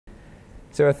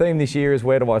So our theme this year is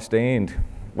Where Do I Stand?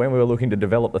 When we were looking to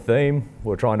develop the theme, we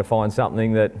were trying to find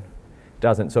something that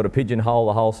doesn't sort of pigeonhole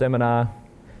the whole seminar,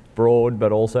 broad,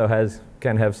 but also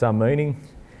can have some meaning.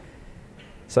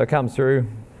 So it comes through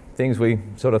things we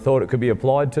sort of thought it could be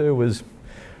applied to was,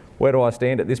 where do I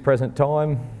stand at this present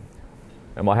time?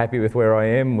 Am I happy with where I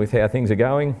am, with how things are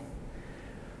going?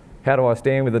 How do I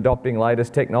stand with adopting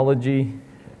latest technology?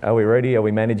 Are we ready? Are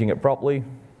we managing it properly?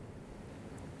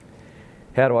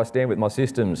 How do I stand with my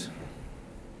systems?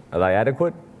 Are they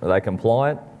adequate? Are they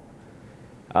compliant?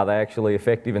 Are they actually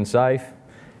effective and safe?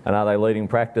 And are they leading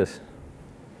practice?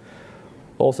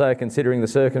 Also considering the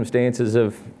circumstances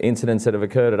of incidents that have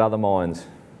occurred at other mines.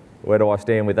 Where do I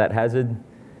stand with that hazard?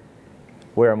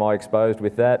 Where am I exposed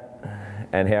with that?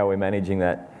 And how are we managing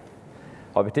that?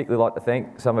 I'd particularly like to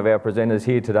thank some of our presenters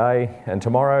here today and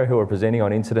tomorrow who are presenting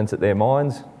on incidents at their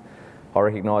mines. I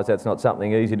recognise that's not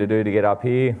something easy to do, to get up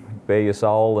here, bare your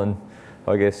soul and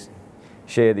I guess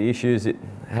share the issues that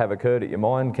have occurred at your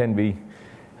mine. Can be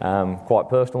quite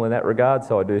personal in that regard,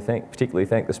 so I do particularly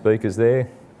thank the speakers there.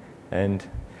 And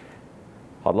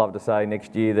I'd love to say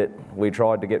next year that we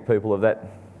tried to get people of that,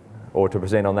 or to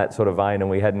present on that sort of vein, and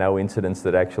we had no incidents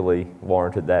that actually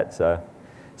warranted that, so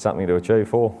something to achieve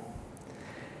for.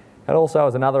 And also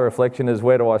as another reflection is,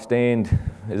 where do I stand?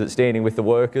 Is it standing with the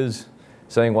workers,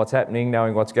 seeing what's happening,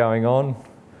 knowing what's going on?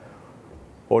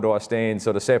 Or do I stand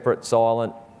sort of separate,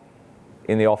 silent,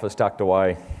 in the office tucked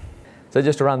away? So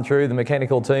just to run through the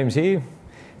mechanical teams here,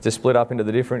 just split up into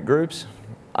the different groups.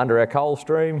 Under our coal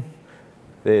stream,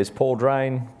 there's Paul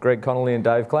Drain, Greg Connolly and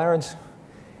Dave Clarence.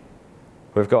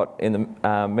 We've got in the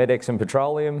Medex and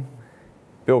Petroleum,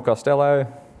 Bill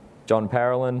Costello, John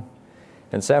Parolin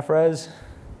and Safraz.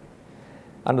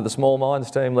 Under the small mines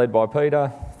team led by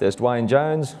Peter, there's Dwayne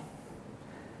Jones.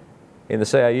 In the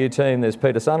CAU team, there's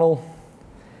Peter Sunnell.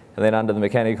 And then under the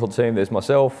mechanical team, there's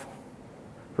myself,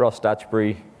 Ross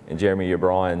Dutchbury and Jeremy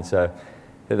O'Brien. So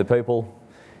they're the people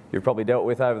you've probably dealt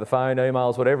with over the phone,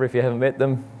 emails, whatever. If you haven't met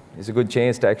them, it's a good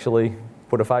chance to actually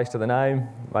put a face to the name,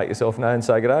 make yourself known,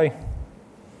 say good day.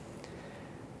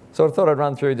 So I thought I'd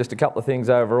run through just a couple of things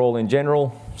overall in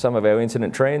general, some of our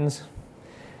incident trends.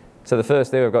 So the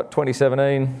first there, we've got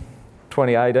 2017,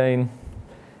 2018,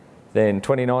 then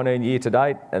 2019 year to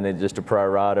date, and then just a pro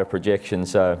rata projection.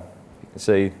 So you can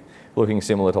see looking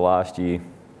similar to last year.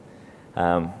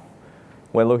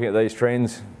 When looking at these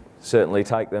trends, certainly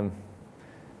take them,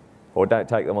 or don't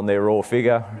take them on their raw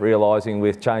figure, realising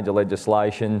with change of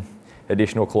legislation,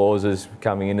 additional clauses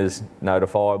coming in as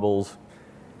notifiables,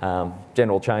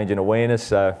 general change in awareness.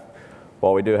 So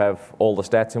while we do have all the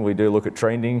stats and we do look at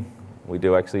trending, we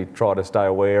do actually try to stay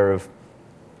aware of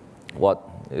what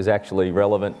is actually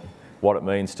relevant, what it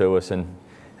means to us and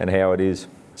how it is.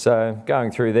 So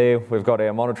going through there, we've got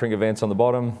our monitoring events on the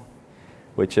bottom,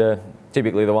 which are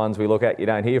typically the ones we look at, you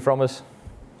don't hear from us.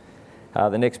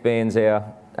 The next band's our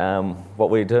what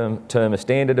we term a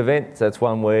standard event. So that's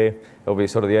one where there'll be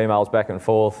sort of the emails back and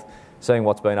forth, seeing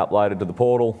what's been uploaded to the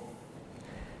portal.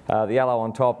 The yellow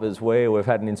on top is where we've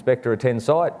had an inspector attend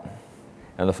site,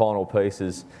 and the final piece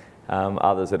is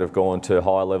others that have gone to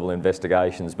higher level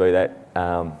investigations, be that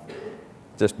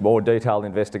just more detailed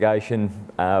investigation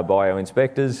by our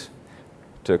inspectors,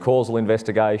 to causal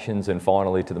investigations, and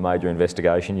finally to the major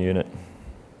investigation unit.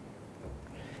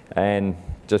 And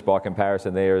just by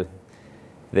comparison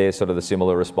they're sort of the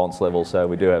similar response level, so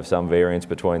we do have some variance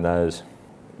between those.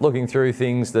 Looking through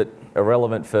things that are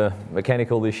relevant for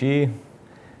mechanical this year,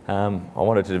 I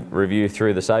wanted to review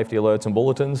through the safety alerts and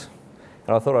bulletins,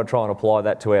 and I thought I'd try and apply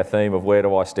that to our theme of where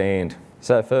do I stand.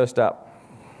 So first up,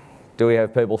 do we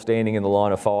have people standing in the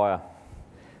line of fire?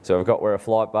 So we've got where a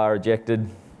flight bar ejected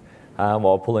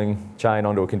while pulling chain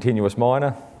onto a continuous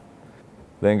miner.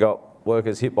 Then got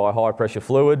workers hit by high pressure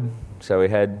fluid. So we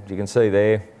had, you can see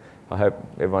there, I hope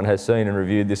everyone has seen and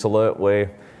reviewed this alert,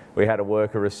 where we had a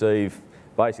worker receive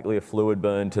basically a fluid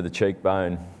burn to the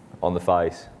cheekbone on the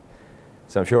face.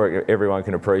 So I'm sure everyone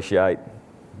can appreciate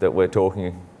that we're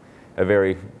talking a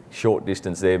very short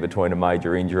distance there between a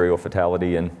major injury or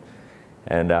fatality and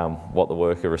what the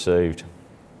worker received.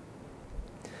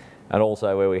 And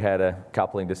also where we had a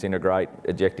coupling disintegrate,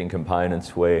 ejecting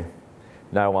components where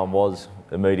no one was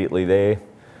immediately there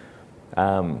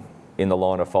in the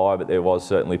line of fire, but there was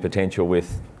certainly potential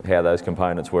with how those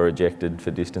components were ejected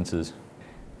for distances.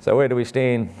 So where do we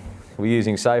stand? We're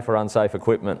using safe or unsafe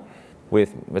equipment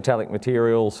with metallic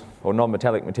materials or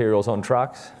non-metallic materials on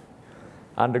trucks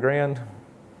underground.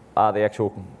 Are the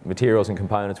actual materials and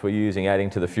components we're using adding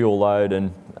to the fuel load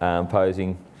and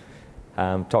posing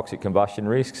toxic combustion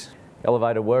risks?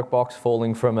 Elevated workbox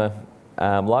falling from a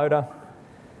loader,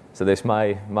 So this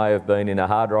may have been in a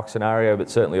hard rock scenario, but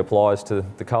certainly applies to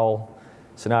the coal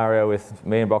scenario with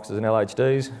man boxes and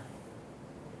LHDs.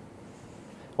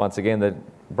 Once again, the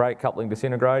brake coupling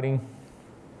disintegrating.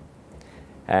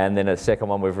 And then a second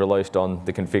one we've released on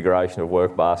the configuration of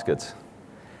work baskets.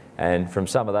 And from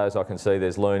some of those I can see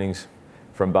there's learnings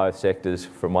from both sectors,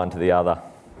 from one to the other.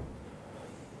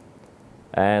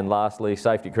 And lastly,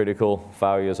 safety critical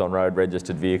failures on road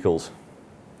registered vehicles.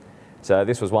 So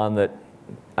this was one that,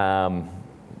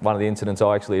 one of the incidents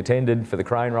I actually attended for the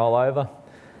crane rollover.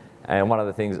 And one of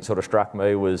the things that sort of struck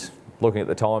me was looking at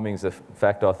the timings, the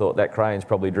fact I thought that crane's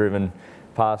probably driven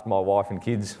past my wife and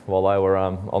kids while they were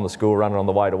on the school run and on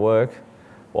the way to work,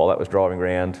 while that was driving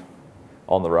around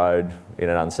on the road in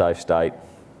an unsafe state.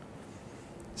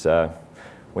 So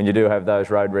when you do have those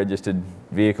road registered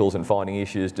vehicles and finding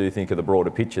issues, do think of the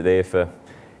broader picture there for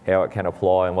how it can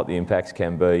apply and what the impacts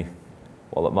can be.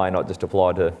 While it may not just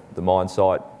apply to the mine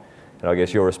site, and I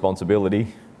guess your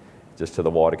responsibility, just to the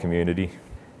wider community.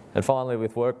 And finally,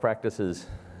 with work practices,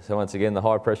 so once again, the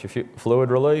high pressure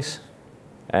fluid release,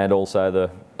 and also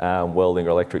the welding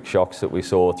or electric shocks that we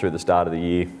saw through the start of the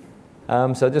year.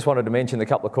 So I just wanted to mention the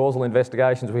couple of causal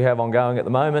investigations we have ongoing at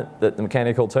the moment that the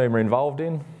mechanical team are involved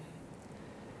in.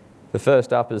 The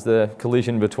first up is the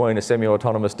collision between a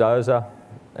semi-autonomous dozer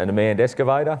and a manned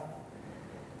excavator.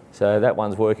 So that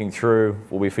one's working through,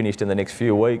 will be finished in the next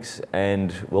few weeks,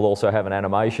 and we'll also have an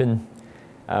animation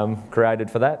created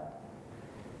for that.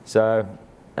 So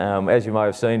as you may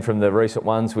have seen from the recent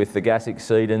ones with the gas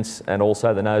exceedance and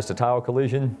also the nose to tail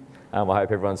collision, I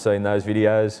hope everyone's seen those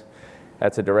videos.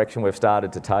 That's a direction we've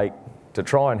started to take to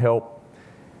try and help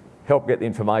get the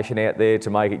information out there to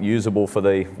make it usable for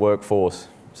the workforce.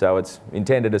 So it's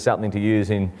intended as something to use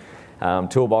in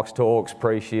toolbox talks,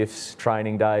 pre-shifts,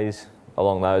 training days,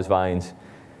 along those veins,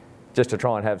 just to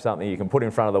try and have something you can put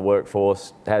in front of the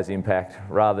workforce, has impact,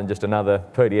 rather than just another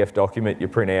PDF document you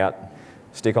print out,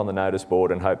 stick on the notice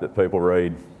board and hope that people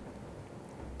read.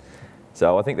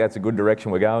 So I think that's a good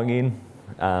direction we're going in.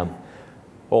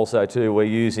 Also too, we're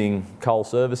using Coal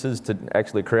Services to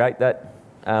actually create that,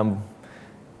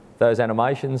 those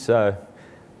animations. So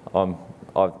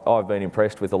I've been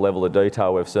impressed with the level of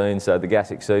detail we've seen. So the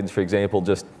gas exceedance, for example,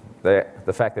 just the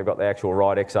fact they've got the actual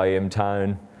right XAM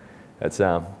tone, it's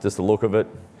just the look of it.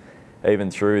 Even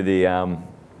through the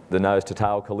nose to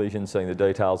tail collision, seeing the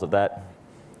details of that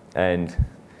and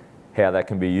how that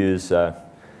can be used.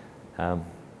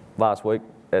 Last week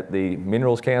at the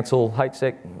Minerals Council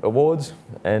HSEC Awards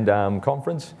and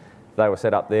conference, they were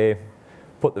set up there,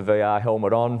 put the VR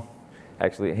helmet on,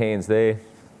 actually hands there,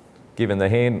 given the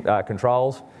hand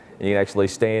controls, and you can actually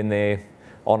stand there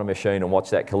on a machine and watch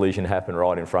that collision happen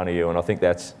right in front of you. And I think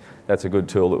that's a good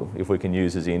tool if we can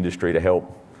use as the industry to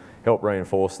help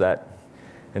reinforce that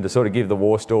and to sort of give the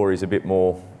war stories a bit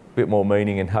more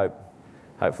meaning, and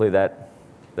hopefully that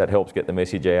helps get the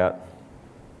message out.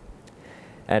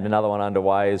 And another one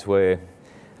underway is where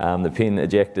the pin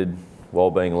ejected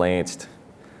while being lanced.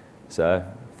 So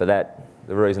for that,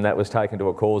 the reason that was taken to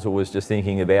a causal was just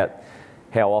thinking about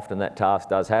how often that task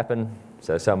does happen.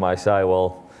 So some may say,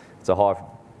 well, it's a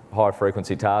high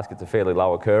frequency task, it's a fairly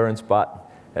low occurrence, but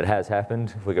it has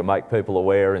happened. If we can make people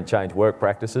aware and change work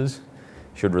practices,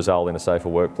 should result in a safer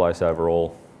workplace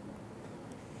overall.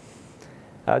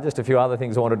 Just a few other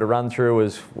things I wanted to run through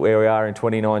is where we are in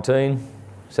 2019.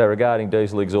 So regarding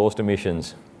diesel exhaust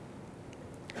emissions.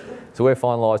 So we've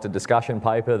finalised a discussion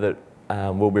paper that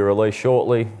will be released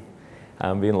shortly,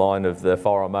 in line of the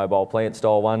fire on mobile plant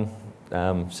style one,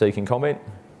 seeking comment.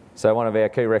 So one of our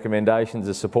key recommendations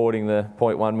is supporting the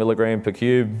 0.1 milligram per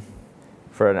cube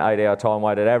for an 8-hour time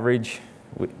weighted average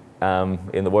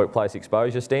in the workplace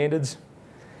exposure standards,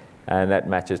 and that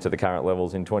matches to the current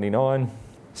levels in 29.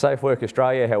 Safe Work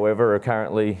Australia, however, are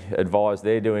currently advised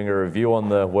they're doing a review on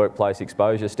the workplace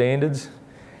exposure standards.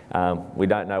 We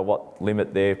don't know what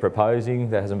limit they're proposing.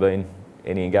 There hasn't been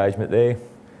any engagement there.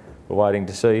 We're waiting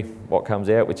to see what comes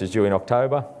out, which is due in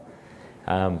October.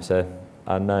 So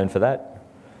unknown for that.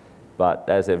 But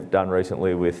as they've done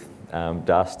recently with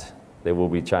dust, there will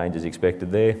be changes expected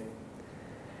there.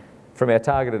 From our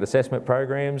targeted assessment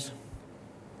programs,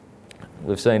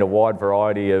 we've seen a wide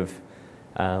variety of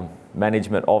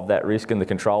management of that risk and the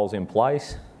controls in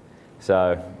place.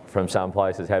 So from some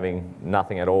places having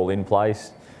nothing at all in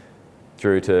place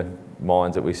through to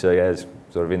mines that we see as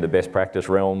sort of in the best practice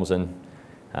realms and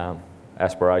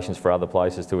aspirations for other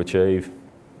places to achieve.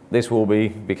 This will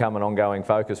become an ongoing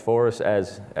focus for us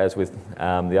as with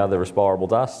the other respirable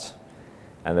dusts,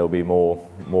 and there'll be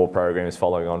more programs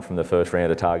following on from the first round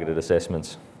of targeted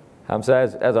assessments. So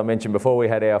as I mentioned before, we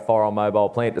had our fire on mobile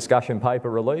plant discussion paper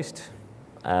released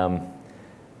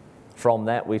From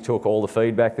that, we took all the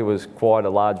feedback. There was quite a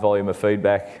large volume of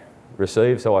feedback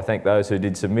received, so I thank those who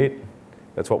did submit.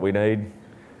 That's what we need.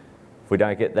 If we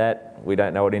don't get that, we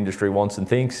don't know what industry wants and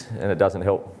thinks, and it doesn't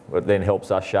help. It then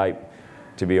helps us shape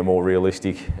to be a more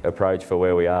realistic approach for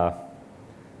where we are.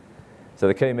 So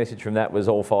the key message from that was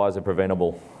all fires are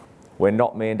preventable. We're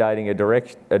not mandating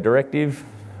a directive,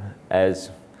 as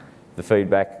the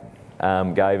feedback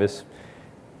gave us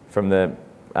from the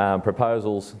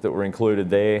proposals that were included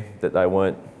there, that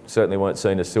they certainly weren't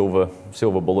seen as silver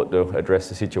bullet to address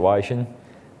the situation.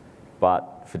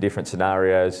 But for different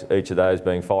scenarios, each of those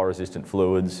being fire-resistant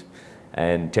fluids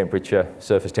and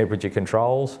surface temperature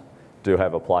controls, do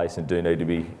have a place and do need to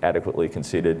be adequately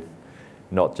considered,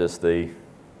 not just the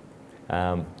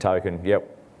token,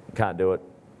 yep, can't do it,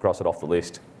 cross it off the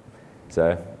list.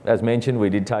 So as mentioned, we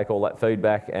did take all that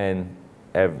feedback, and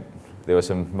there were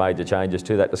some major changes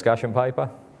to that discussion paper.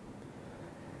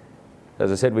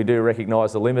 As I said, we do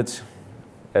recognise the limits.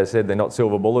 As I said, they're not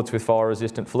silver bullets with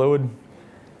fire-resistant fluid,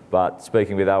 but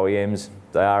speaking with OEMs,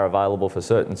 they are available for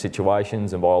certain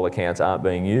situations and by all accounts aren't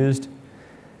being used.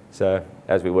 So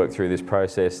as we work through this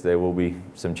process, there will be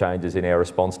some changes in our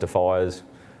response to fires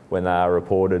when they are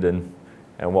reported, and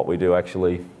what we do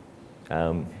actually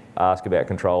ask about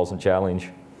controls and challenge.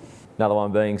 Another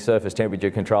one being surface temperature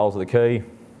controls are the key,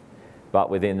 but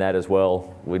within that as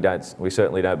well, we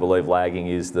certainly don't believe lagging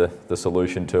is the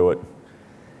solution to it.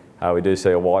 We do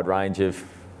see a wide range of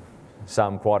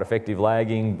some quite effective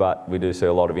lagging, but we do see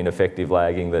a lot of ineffective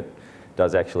lagging that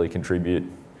does actually contribute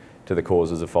to the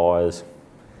causes of fires.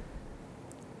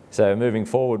 So moving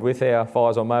forward with our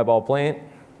Fires on Mobile Plant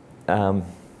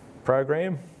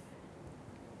program,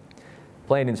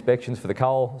 plant inspections for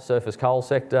the surface coal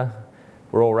sector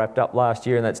were all wrapped up last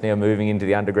year, and that's now moving into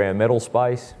the underground metal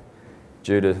space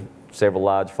due to several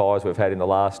large fires we've had in the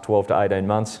last 12 to 18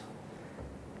 months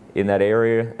in that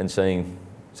area, and seeing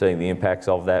the impacts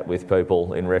of that with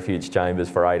people in refuge chambers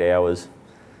for 8 hours,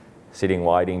 sitting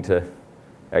waiting to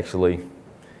actually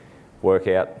work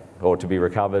out or to be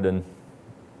recovered and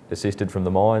assisted from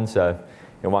the mine. So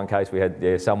in one case we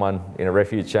had someone in a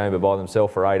refuge chamber by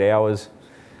themselves for 8 hours.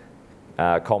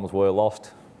 Comms were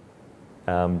lost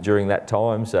during that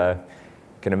time, so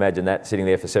you can imagine that, sitting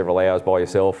there for several hours by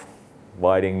yourself,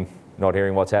 waiting, not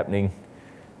hearing what's happening,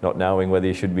 not knowing whether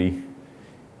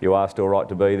you are still right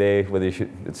to be there, whether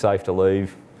it's safe to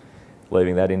leave,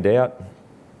 leaving that in doubt.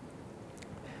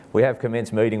 We have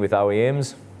commenced meeting with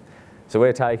OEMs, so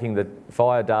we're taking the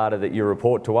fire data that you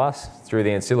report to us through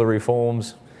the ancillary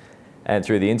forms and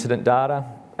through the incident data,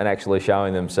 and actually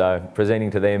showing them, so presenting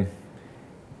to them,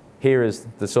 here is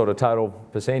the sort of total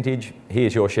percentage,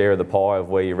 here's your share of the pie of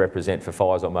where you represent for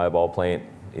Fires on Mobile Plant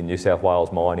in New South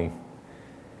Wales mining.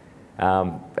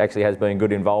 Actually has been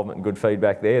good involvement and good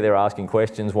feedback there. They're asking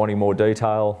questions, wanting more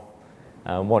detail,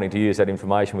 wanting to use that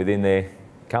information within their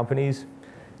companies.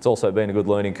 It's also been a good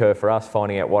learning curve for us,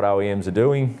 finding out what OEMs are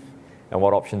doing and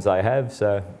what options they have.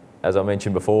 So as I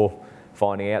mentioned before,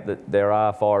 finding out that there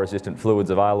are fire-resistant fluids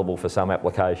available for some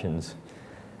applications.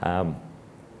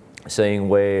 Seeing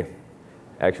where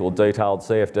actual detailed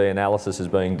CFD analysis is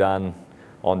being done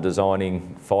on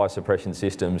designing fire suppression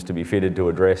systems to be fitted to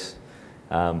address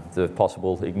the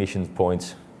possible ignition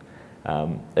points.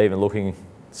 Even looking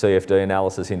CFD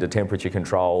analysis into temperature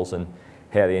controls and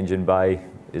how the engine bay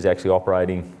is actually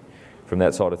operating from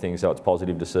that side of things, so it's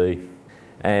positive to see.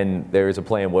 And there is a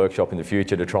planned workshop in the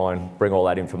future to try and bring all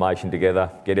that information together,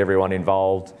 get everyone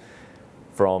involved,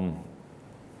 from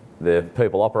the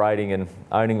people operating and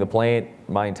owning the plant,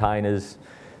 maintainers,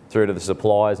 through to the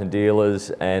suppliers and dealers,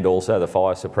 and also the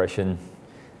fire suppression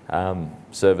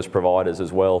service providers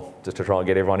as well, just to try and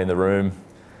get everyone in the room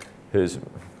who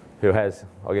has,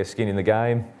 I guess, skin in the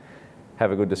game,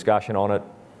 have a good discussion on it,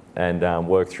 and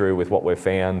work through with what we've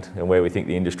found and where we think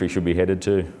the industry should be headed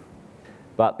to.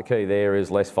 But the key there is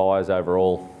less fires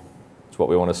overall. It's what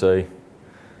we want to see.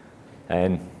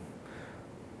 And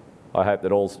I hope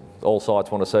that all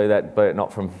sites want to see that, be it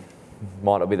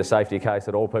might not be the safety case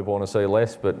that all people want to see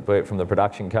less, but be it from the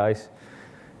production case.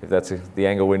 If that's the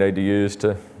angle we need to use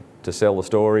to sell the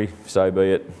story, so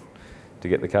be it, to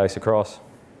get the case across.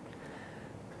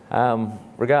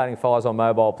 Regarding Fires on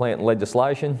Mobile Plant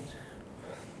legislation,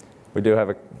 we do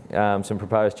have some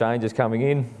proposed changes coming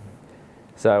in.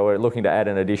 So we're looking to add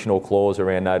an additional clause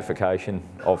around notification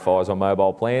of fires on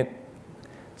mobile plant.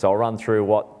 So I'll run through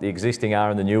what the existing are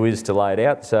and the new is to lay it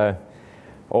out. So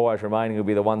always remaining will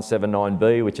be the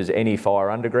 179B, which is any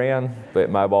fire underground, be it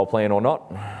mobile plant or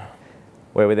not,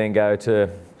 where we then go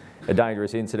to a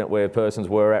dangerous incident where persons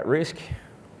were at risk,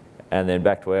 and then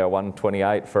back to our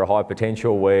 128 for a high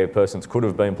potential where persons could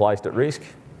have been placed at risk.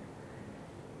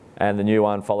 And the new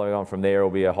one following on from there will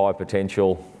be a high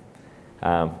potential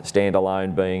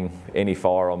standalone, being any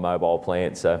fire on mobile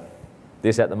plant. So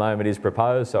this at the moment is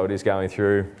proposed, so it is going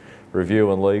through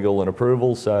review and legal and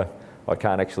approval, so I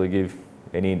can't actually give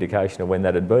any indication of when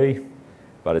that'd be,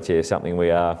 but it's something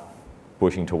we are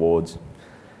pushing towards.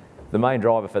 The main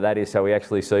driver for that is so we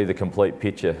actually see the complete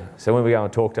picture. So when we go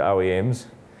and talk to OEMs,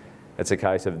 it's a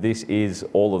case of this is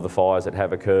all of the fires that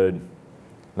have occurred,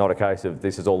 not a case of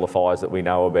this is all the fires that we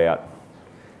know about.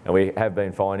 And we have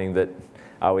been finding that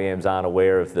OEMs aren't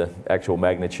aware of the actual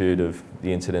magnitude of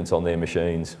the incidents on their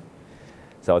machines.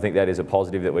 So I think that is a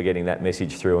positive that we're getting that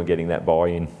message through and getting that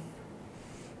buy-in.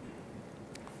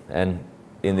 And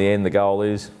in the end, the goal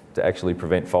is to actually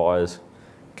prevent fires,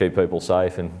 keep people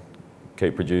safe and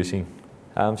keep producing.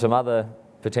 Some other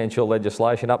potential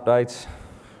legislation updates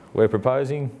we're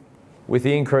proposing. With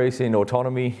the increase in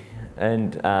autonomy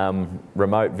and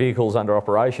remote vehicles under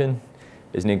operation,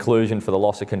 is an inclusion for the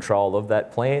loss of control of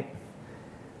that plant.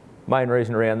 Main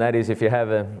reason around that is if you have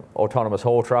an autonomous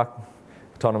haul truck,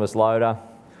 autonomous loader,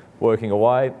 working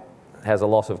away, has a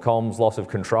loss of comms, loss of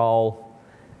control,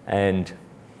 and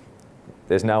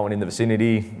there's no one in the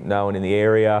vicinity, no one in the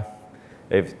area,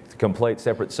 if it's a complete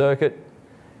separate circuit,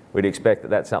 we'd expect that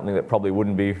that's something that probably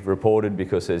wouldn't be reported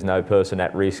because there's no person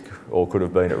at risk or could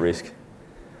have been at risk.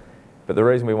 But the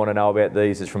reason we want to know about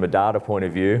these is from a data point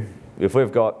of view. If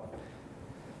we've got,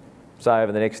 say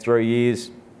over the next 3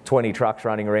 years, 20 trucks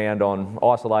running around on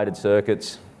isolated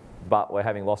circuits, but we're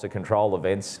having loss of control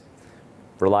events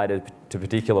related to a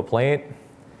particular plant.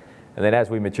 And then as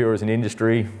we mature as an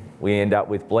industry, we end up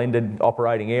with blended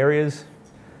operating areas.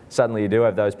 Suddenly you do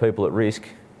have those people at risk,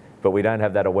 but we don't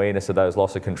have that awareness of those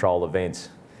loss of control events.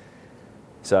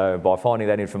 So by finding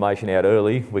that information out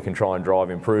early, we can try and drive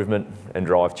improvement and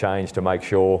drive change to make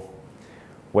sure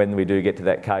when we do get to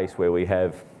that case where we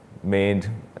have manned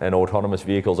and autonomous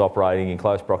vehicles operating in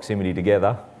close proximity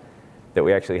together, that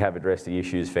we actually have addressed the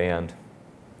issues found.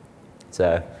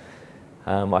 So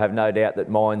I have no doubt that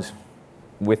mines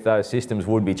with those systems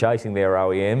would be chasing their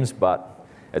OEMs, but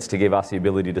it's to give us the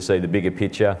ability to see the bigger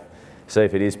picture, see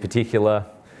if it is particular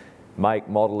make,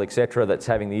 model, etc. that's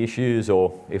having the issues,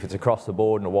 or if it's across the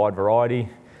board in a wide variety.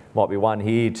 Might be one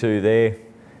here, two there,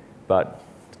 but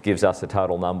it gives us a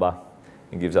total number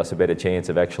and gives us a better chance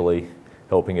of actually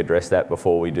helping address that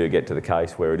before we do get to the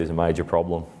case where it is a major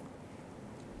problem.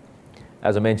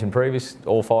 As I mentioned previous,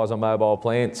 all fires on mobile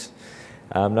plants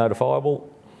notifiable.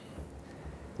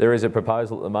 There is a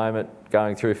proposal at the moment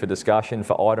going through for discussion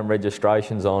for item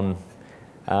registrations on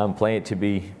plant to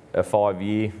be a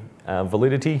 5-year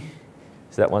validity.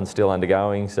 So that one's still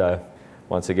undergoing. So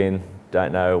once again,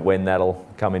 don't know when that'll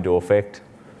come into effect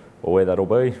or where that'll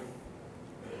be.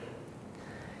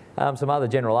 Some other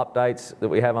general updates that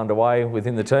we have underway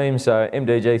within the team. So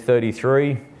MDG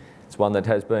 33, it's one that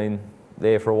has been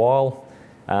there for a while.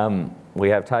 We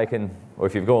have taken, or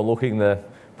if you've gone looking, the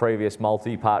previous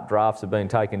multi-part drafts have been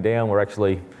taken down. We're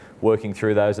actually working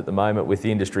through those at the moment with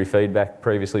the industry feedback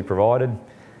previously provided.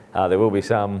 There will be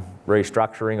some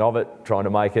restructuring of it, trying to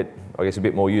make it, I guess, a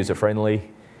bit more user-friendly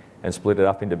and split it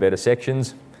up into better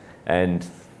sections, and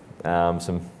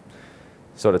some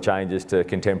sort of changes to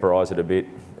contemporise it a bit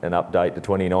and update to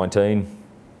 2019.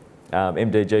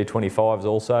 MDG 25 is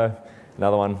also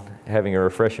another one having a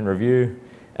refresh and review,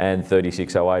 and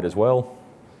 3608 as well.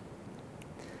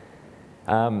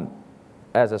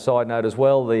 As a side note as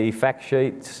well, the fact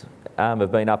sheets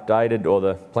have been updated, or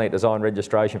the plant design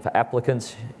registration for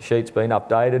applicants sheet's been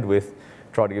updated with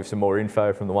trying to give some more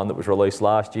info from the one that was released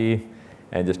last year,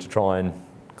 and just to try and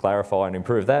clarify and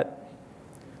improve that.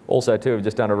 Also too, we've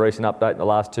just done a recent update in the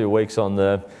last 2 weeks on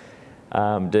the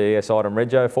DES item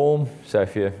rego form. So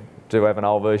if you do have an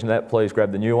old version of that, please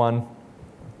grab the new one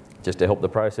just to help the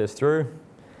process through.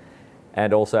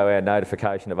 And also our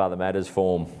notification of other matters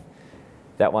form.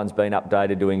 That one's been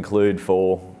updated to include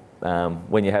for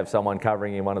when you have someone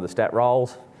covering in one of the stat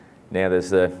roles. Now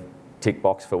there's a tick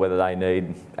box for whether they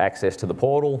need access to the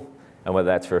portal and whether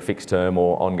that's for a fixed term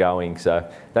or ongoing. So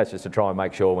that's just to try and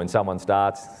make sure when someone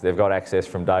starts, they've got access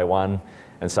from day one,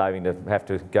 and saving to have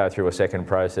to go through a second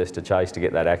process to chase to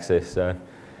get that access. So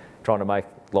trying to make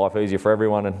life easier for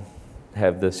everyone and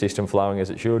have the system flowing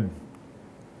as it should.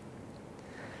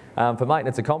 For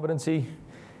maintenance and competency,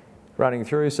 running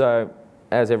through, so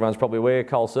as everyone's probably aware,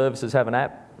 Coal Services have an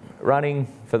app running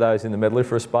for those in the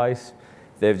metalliferous space.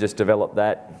 They've just developed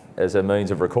that as a means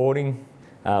of recording.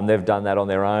 They've done that on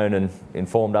their own and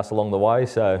informed us along the way,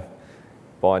 so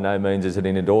by no means is it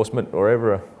an endorsement or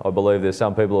ever. I believe there's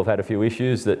some people who have had a few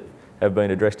issues that have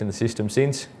been addressed in the system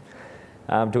since.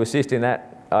 To assist in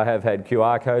that, I have had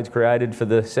QR codes created for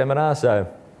the seminar,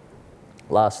 so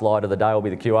last slide of the day will be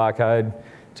the QR code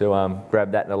to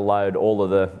grab that and it'll load all of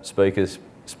the speakers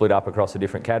split up across the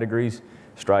different categories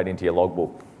straight into your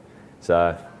logbook.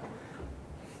 So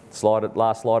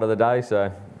last slide of the day,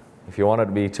 so if you want it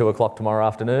to be 2 o'clock tomorrow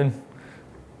afternoon.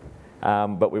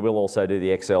 But we will also do the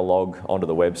Excel log onto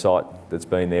the website that's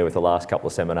been there with the last couple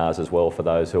of seminars as well for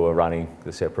those who are running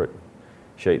the separate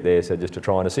sheet there, so just to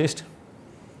try and assist.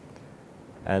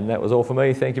 And that was all for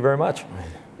me. Thank you very much.